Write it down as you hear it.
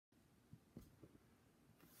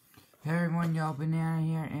Hey everyone, y'all, Banana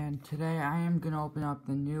here, and today I am going to open up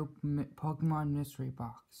the new Pokemon Mystery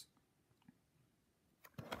Box.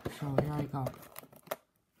 So, here I go.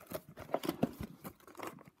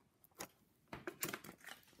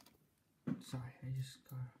 Sorry, I just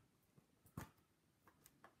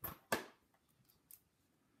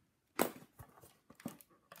got...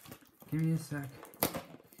 Give me a sec.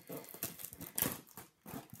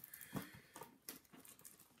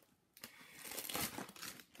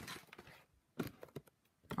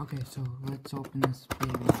 Okay, so let's open this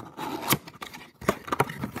baby up.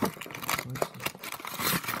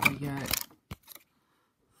 We get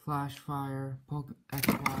Flash Fire,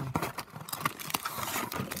 XY,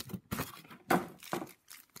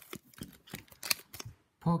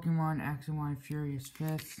 Pokemon X and Y Furious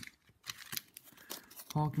Fist,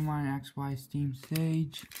 Pokemon XY Steam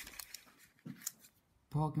Sage,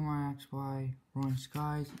 Pokemon XY Roaring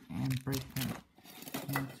Skies, and Breakpoint.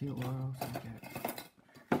 Let's see what else I get.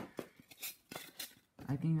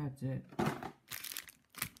 I think that's it.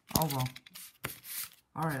 Oh well.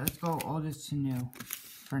 Alright, let's go oldest to new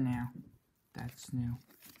for now. That's new.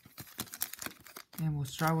 And we'll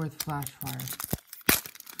start with Flash Fire.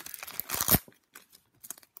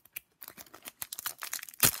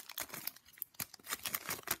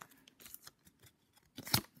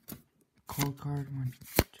 Cold card 1,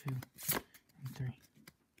 2, and 3.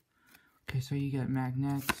 Okay, so you get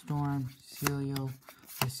Magnet, Storm, Celio,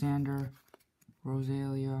 Lysander,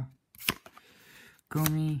 Rosalia,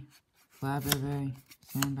 Gumi, Flabébé,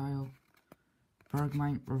 Sandile,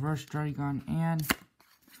 Bergmite, Reverse Dragon, and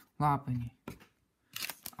Lopunny.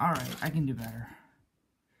 Alright, I can do better.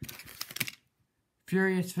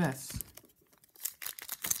 Furious Fist.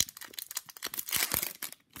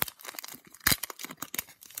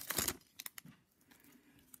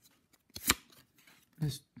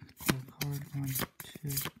 This cold card, 1, 2,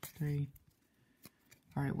 3.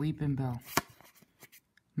 Alright, Weeping Bell.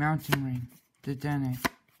 Mountain Ring, Dedenne,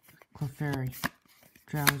 Clefairy,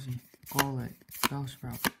 Drowsy, Golett,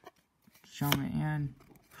 Bellsprout, Shaman, and...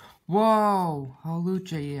 Whoa!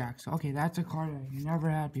 Hawlucha EX. Okay, that's a card I never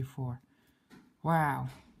had before. Wow.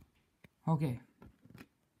 Okay.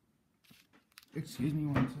 Excuse me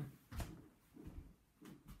one sec.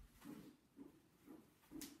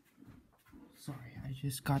 Sorry, I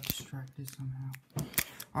just got distracted somehow.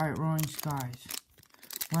 Alright, Roaring Skies.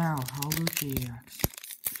 Wow, Hawlucha EX.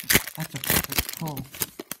 That's a perfect pull.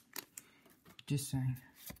 Just saying.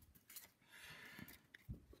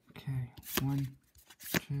 Okay, 1,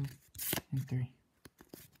 2, and 3.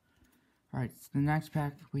 Alright, so the next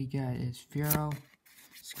pack we get is Furo,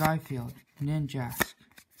 Skyfield, Ninjask,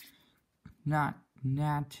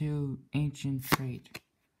 Natu Ancient Trait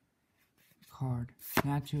card,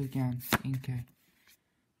 Natu again, Inkay,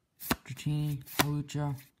 Dratini,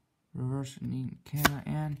 Hawlucha, Reverse Ninkana,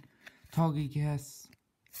 and Togekiss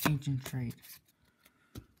Ancient Trait.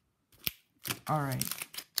 Alright.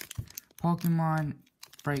 Pokemon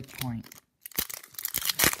Breakpoint.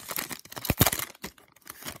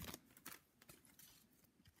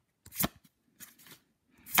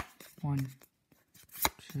 One,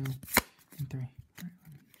 2, and 3.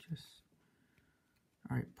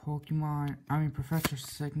 Alright, Professor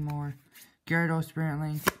Sigmore, Gyarados Spirit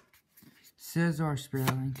Link, Scizor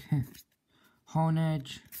Spirit Link,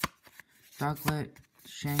 Honedge, Ducklet,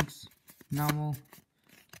 Shanks, Numel,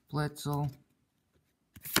 Blitzel,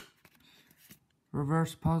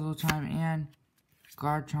 Reverse Puzzle Time, and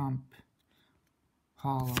Garchomp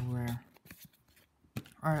Holo Rare.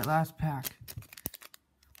 Alright, last pack.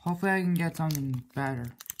 Hopefully I can get something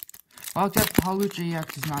better. Well, except Hawlucha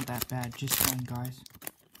EX is not that bad, just saying, guys.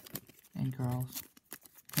 And girls.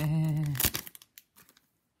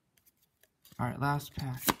 Alright, last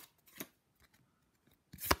pack.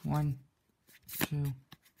 1, 2,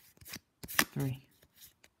 3.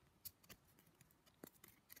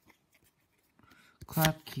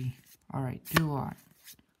 Klapki. Alright, Duot.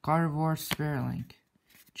 Gardevoir Spirit Link.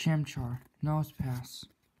 Chimchar. Nosepass.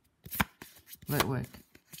 Litwick.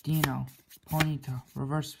 Dino. Ponyta.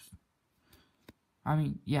 Reverse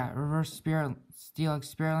Steel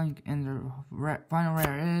Spirit Link, and the final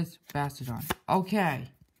rare is Bastiodon. Okay.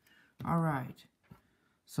 Alright.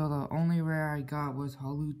 So the only rare I got was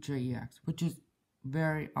Hawlucha EX, which is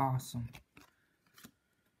very awesome.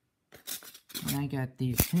 And I got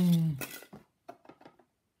these. I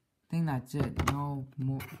think that's it. No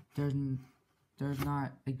more. There's no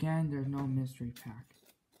mystery pack.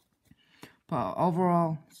 But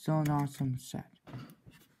overall, still an awesome set.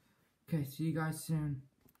 Okay, see you guys soon.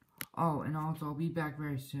 Oh, and also I'll be back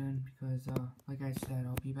very soon because, like I said,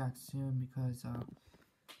 I'll be back soon because,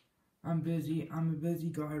 I'm busy. I'm a busy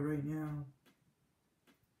guy right now.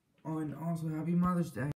 Oh, and also, Happy Mother's Day.